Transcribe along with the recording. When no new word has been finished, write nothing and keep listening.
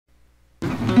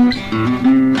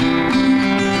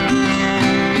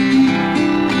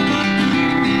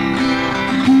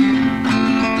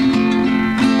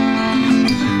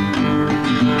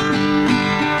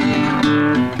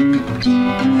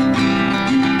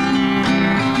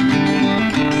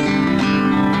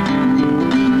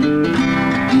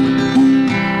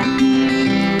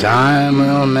Time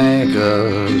will make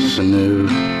us anew.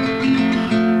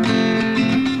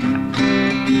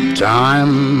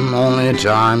 Time, only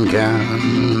time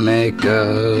can make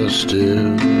us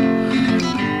do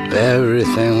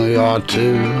everything we ought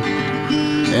to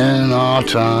in our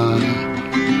time.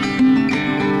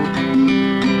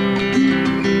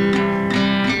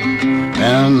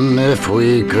 And if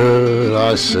we could,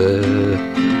 I said,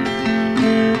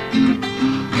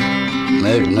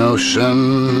 make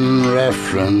notion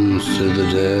reference to the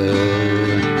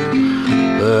dead,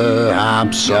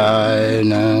 perhaps I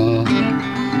know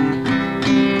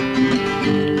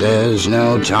there's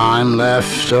no time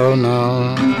left, oh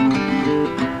no.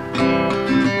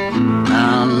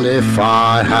 And if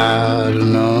I had a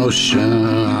notion,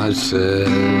 I said,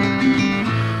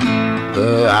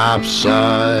 perhaps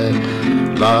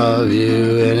I'd love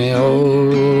you any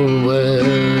old way.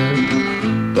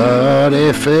 But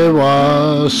if it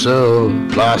was so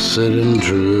placid and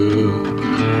true,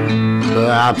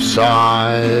 perhaps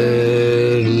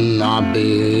I'd not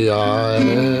be I.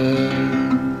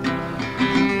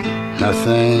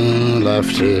 Nothing left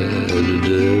here to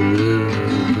do.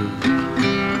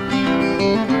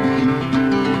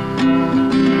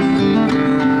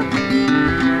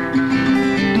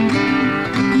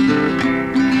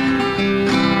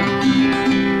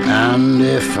 And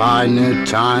if I knew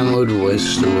time would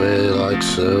waste away like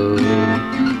so,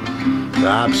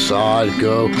 perhaps I'd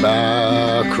go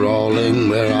back crawling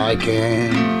where I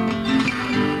came.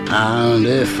 And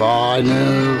if I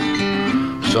knew,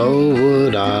 so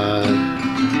would I,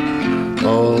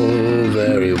 oh,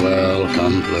 very well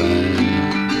complain.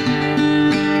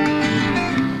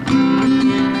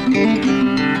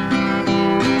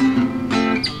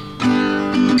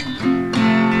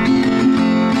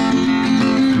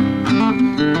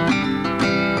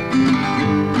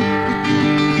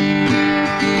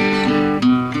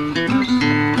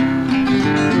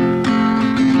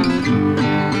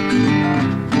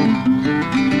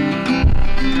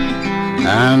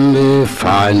 And if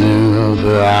I knew,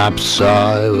 perhaps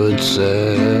I would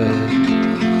say,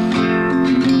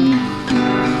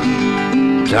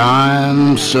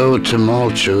 time's so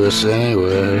tumultuous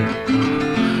anyway.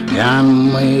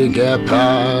 Can we get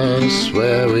past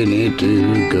where we need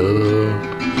to go?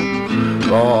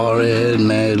 For it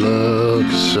may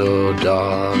look so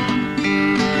dark,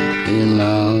 you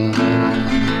know.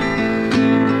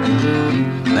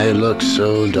 May look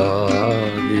so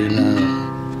dark, you know.